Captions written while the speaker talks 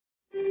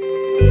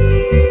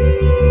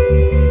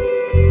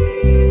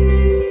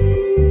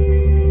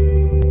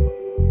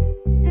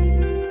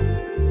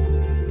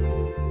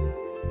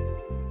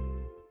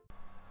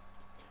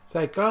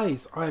So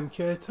guys, I am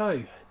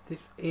Kyoto.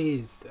 This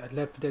is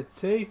Left 4 Dead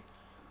 2,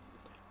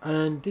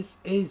 and this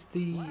is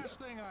the... Last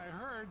thing I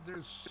heard,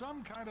 there's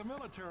some kind of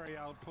military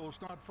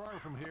outpost not far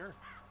from here,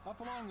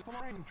 up along the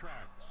train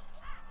tracks.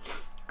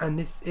 And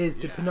this is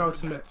the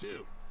penultimate...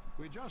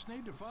 We just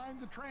need to find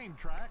the train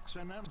tracks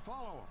and then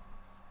follow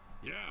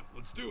them. Yeah,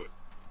 let's do it.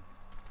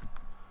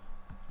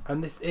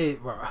 And this is...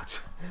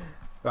 Right,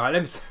 right,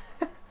 let me...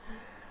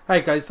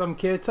 Hey guys, I'm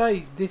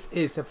Kyoto. This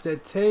is Left 4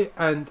 Dead 2,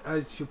 and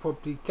as you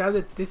probably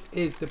gathered, this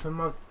is the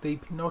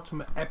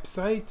penultimate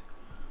episode.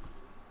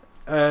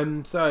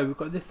 So we've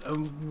got this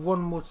and one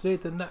more to do,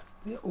 then that's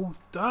all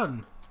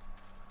done.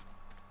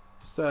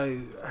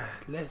 So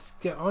let's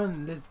get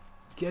on, let's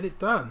get it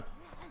done.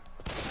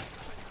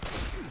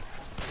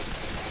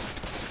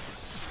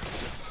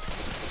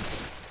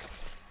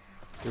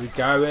 We're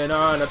going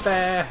on a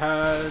bear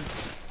hunt.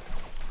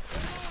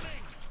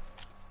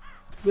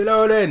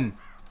 Reloading.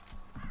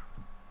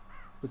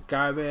 We're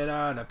going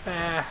on a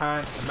bear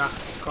hunt, and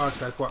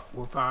God knows what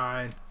we'll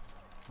find.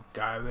 We're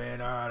going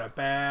on a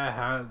bear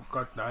hunt,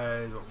 God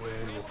knows what we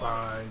will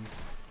find.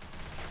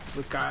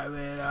 We're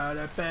going on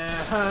a bear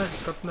hunt,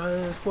 God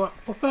knows what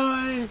we'll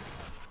find.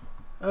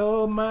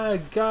 Oh my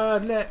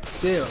God, let's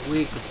see what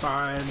we can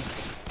find.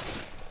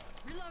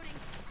 Reloading.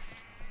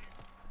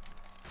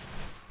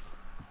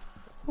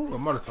 Ooh, a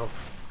Molotov.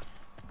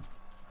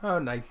 Oh,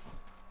 nice.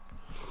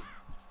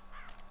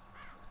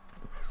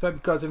 So hope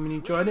you guys have been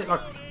enjoying it. Like,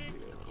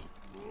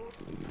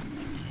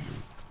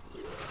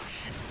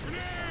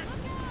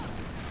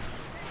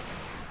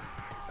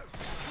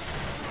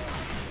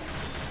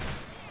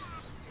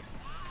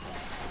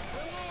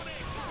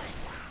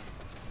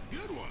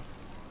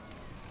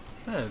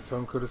 yeah,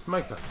 someone called a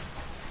smoker.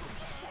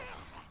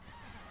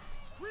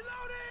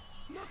 Reloading.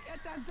 Look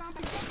at that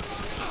zombie.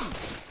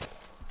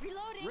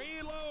 Reloading.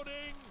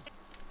 Reloading!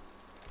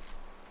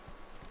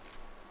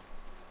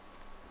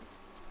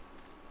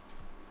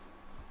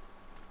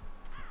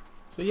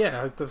 So yeah,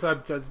 I hope you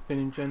guys have been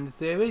enjoying the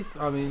series.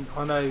 I mean,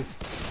 I know...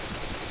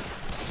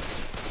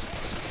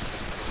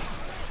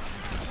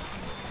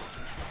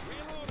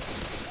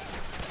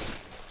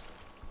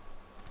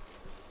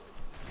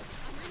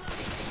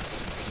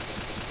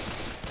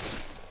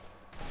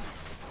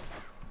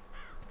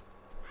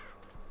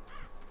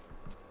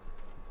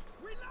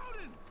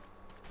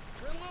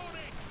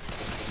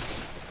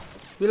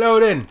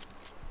 Reloading!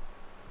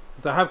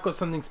 Because I have got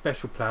something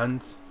special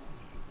planned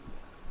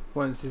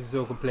once this is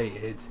all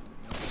completed.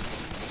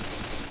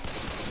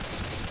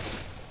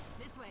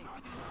 This way.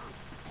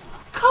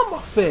 Come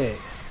off it!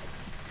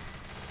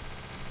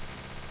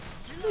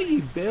 Screw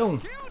you, Bill.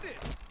 Killed it!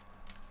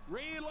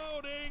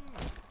 Reloading!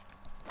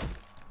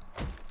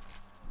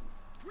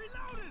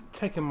 Reloading!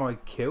 Taking my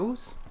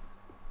kills.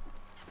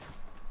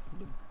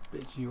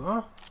 Bitch you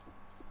are.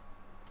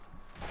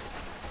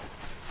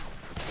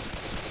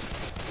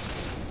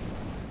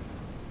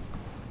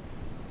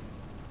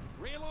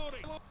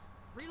 Reloading!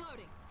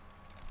 Reloading.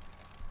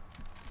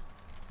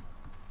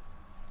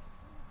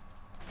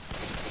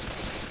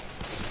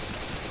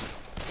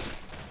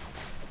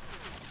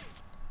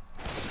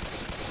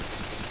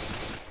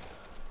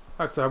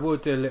 Actually, I will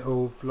do a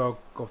little vlog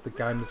of the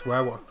game as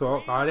well, what I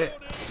thought about it.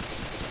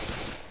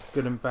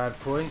 Good and bad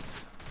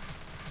points.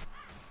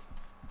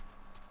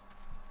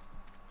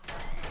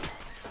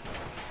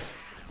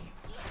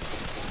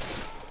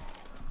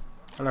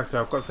 And like I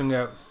said, I've got something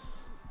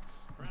else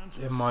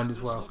in mind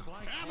as well,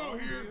 Ammo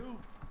here.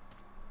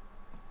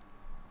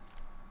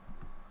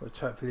 which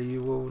hopefully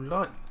you will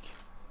like.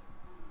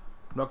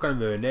 I'm not going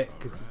to ruin it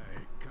because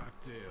Hey,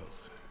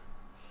 cocktails.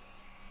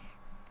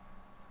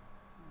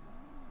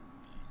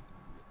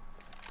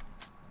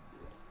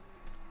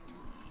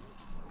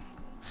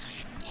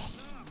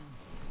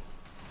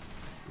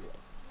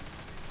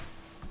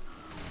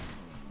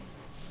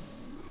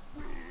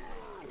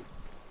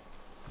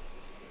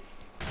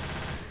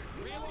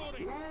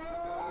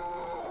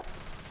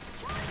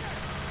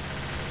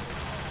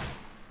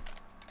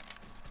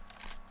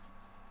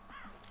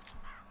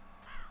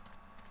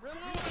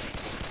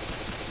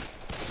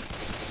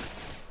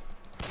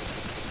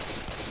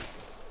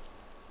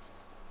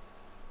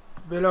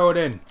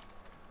 reloading.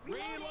 Reloading!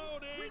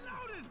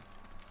 Reloading!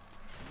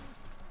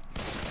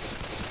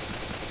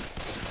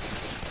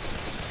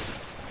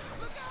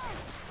 Look out!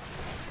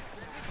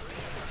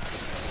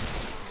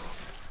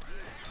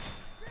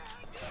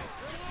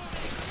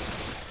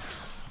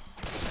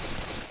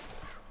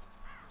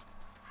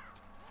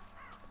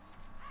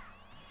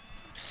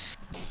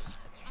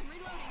 I'm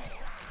reloading.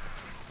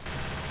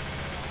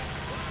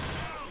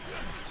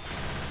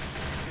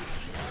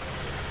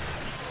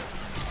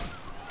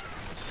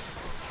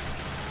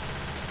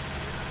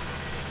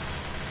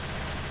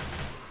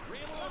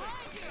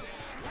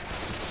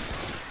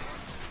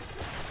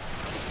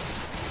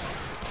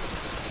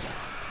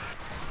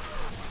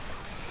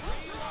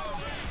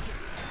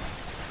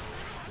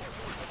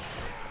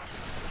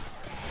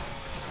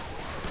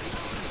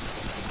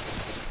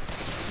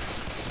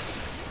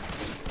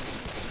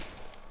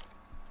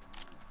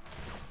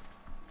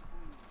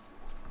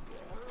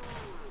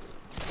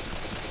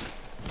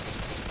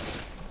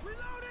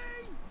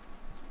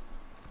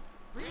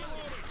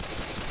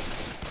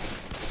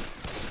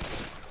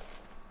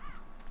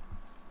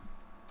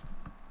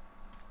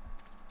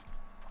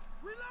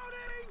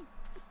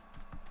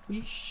 Will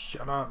you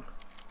shut up?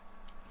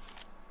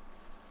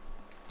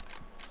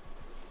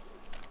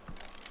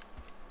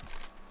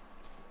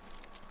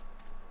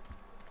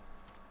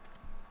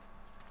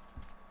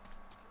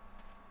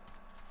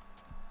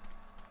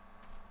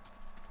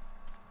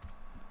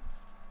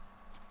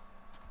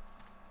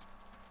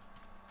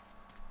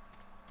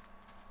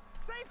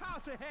 Safe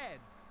house ahead.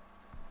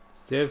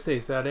 Seriously,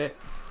 is that it?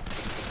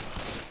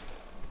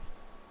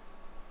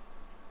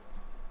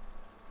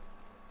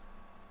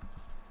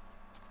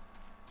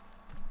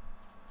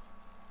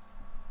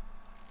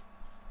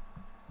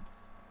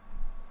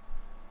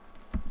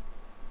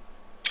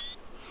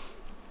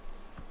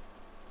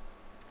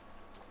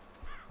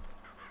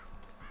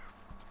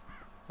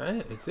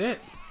 Hey, it's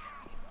it.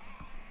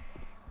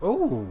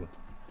 Oh,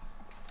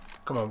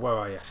 come on, where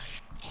are you?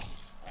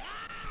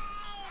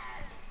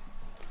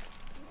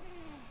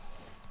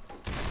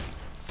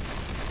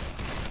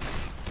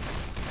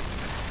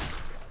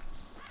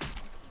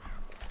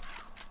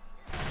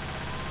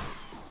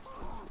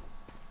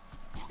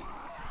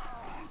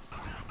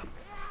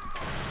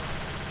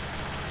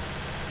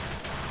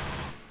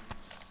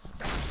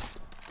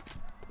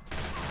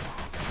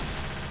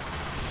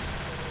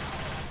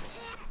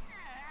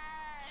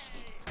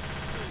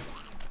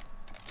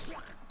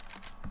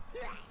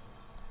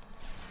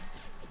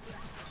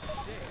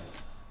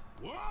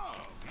 Whoa,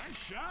 nice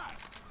shot.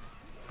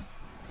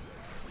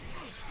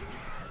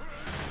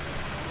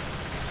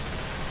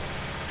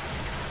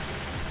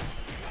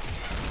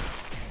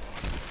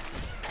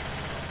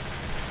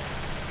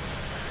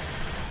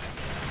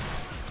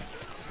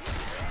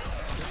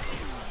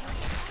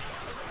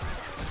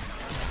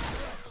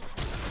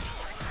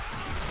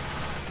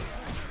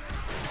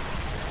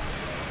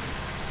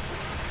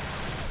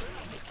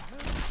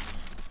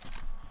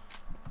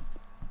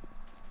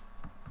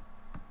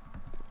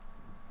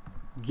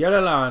 Get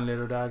along,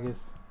 little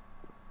doggies.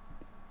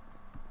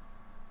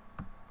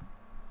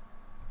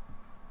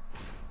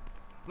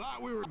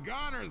 Thought we were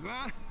goners,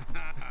 huh?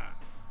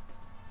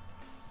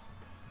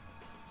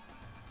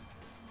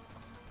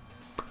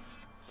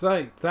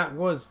 So that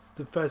was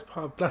the first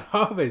part of Blood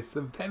Harvest,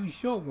 a very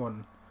short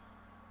one,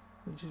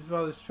 which is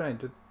rather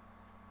strange. A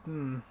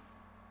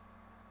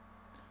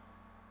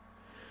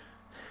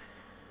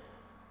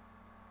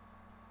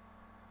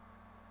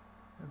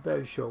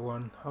very short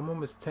one. I'm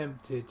almost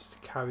tempted just to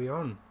carry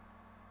on.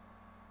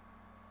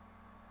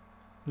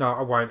 No,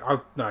 I won't.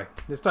 No,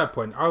 there's no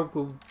point. I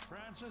will.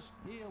 Francis,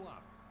 heal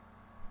up.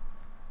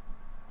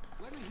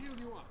 Let me heal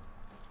you up.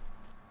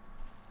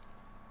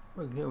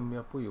 Well, you can heal me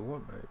up all you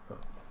want, mate. But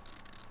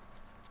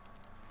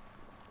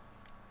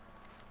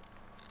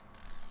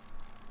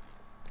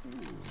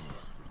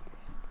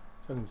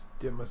so I can just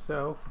do it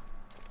myself.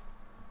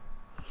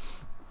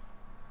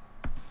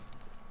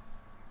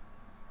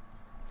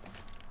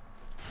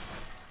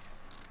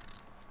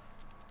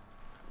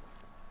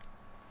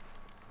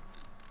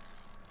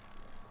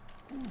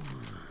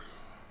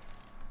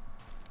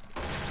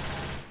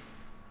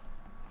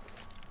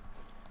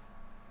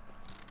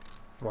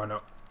 Why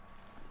not?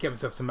 Get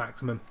myself to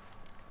maximum.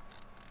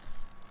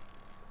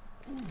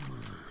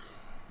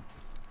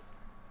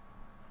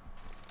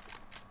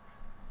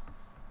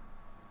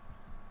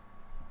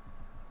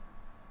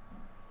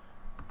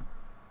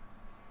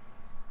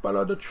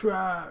 Follow the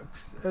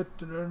tracks at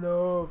the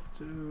north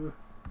to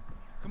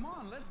Come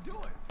on, let's do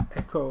it.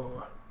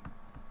 Echo.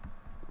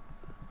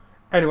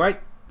 Anyway,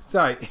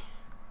 so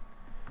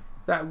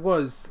that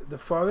was the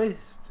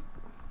forest.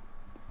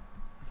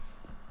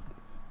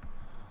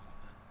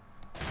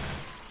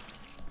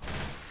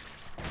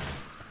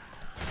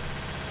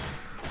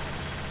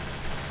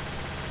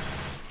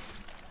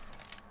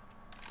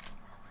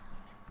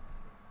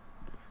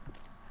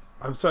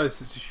 I'm sorry it's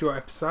such a short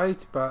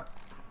episode, but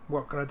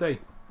what can I do?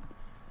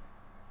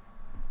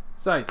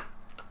 So,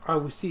 I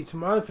will see you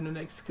tomorrow for the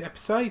next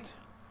episode.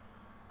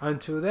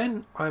 Until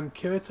then, I'm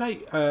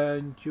Kirite,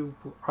 and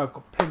I've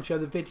got plenty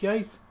of other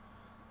videos.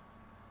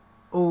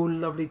 All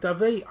lovely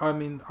dovey. I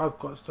mean, I've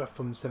got stuff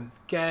from 7th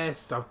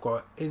Guest, I've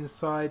got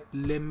Inside,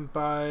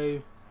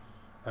 Limbo,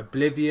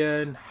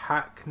 Oblivion,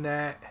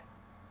 Hacknet.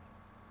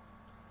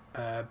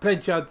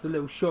 Plenty of other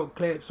little short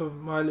clips of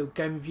my little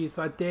game reviews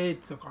I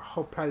did. So I've got a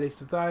whole playlist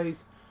of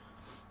those.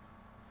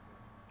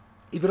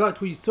 If you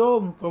liked what you saw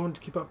and want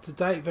to keep up to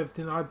date with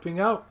everything I bring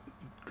out,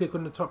 click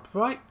on the top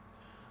right.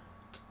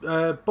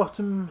 Top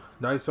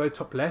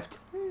left.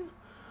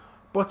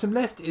 Bottom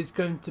left is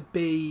going to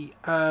be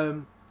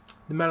the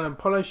Mel and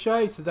Apollo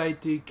show. So they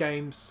do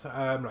games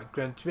like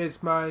Gran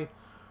Turismo,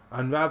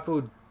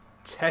 Unraveled,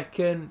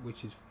 Tekken,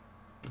 which is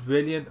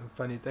brilliant and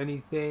fun as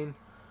anything.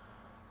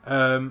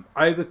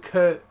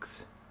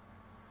 Overcooked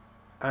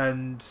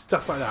and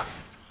stuff like that.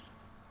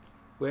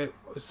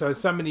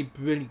 So many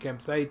brilliant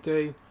games they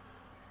do.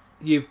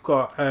 You've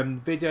got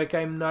video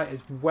game night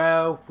as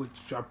well,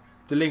 which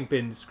the link be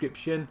in the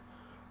description.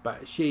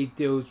 But she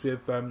deals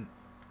with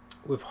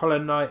Hollow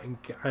Knight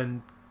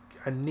and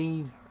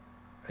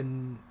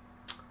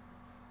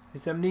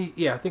is Amnesia?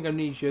 Yeah, I think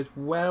Amnesia as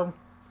well.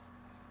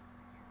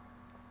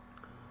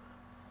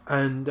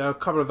 and a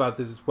couple of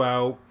others as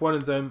well. One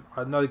of them,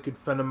 another good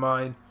friend of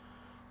mine,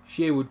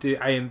 she will do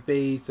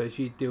AMV, so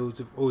she deals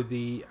with all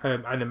the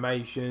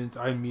animations,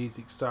 own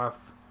music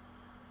stuff,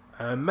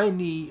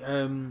 mainly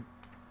in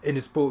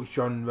the sports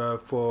genre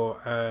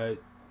for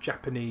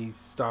Japanese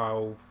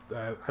style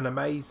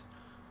animes.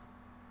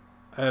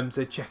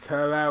 So check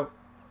her out.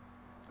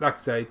 Like I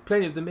say,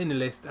 plenty of them in the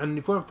list. And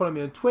if you want to follow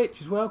me on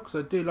Twitch as well, because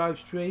I do live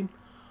stream,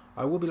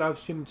 I will be live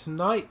streaming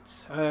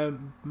tonight,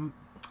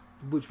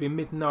 which will be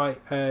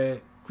midnight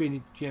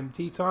Greenwich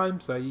GMT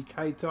time, so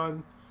UK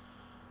time.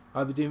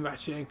 I'll be doing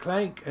Ratchet and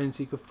Clank, and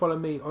so you can follow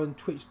me on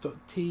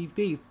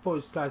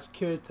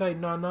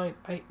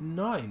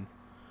twitch.tv/Kirite9989.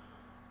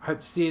 I hope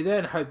to see you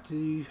then. Hope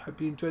you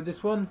enjoyed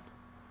this one,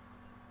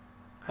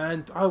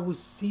 and I will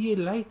see you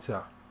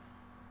later.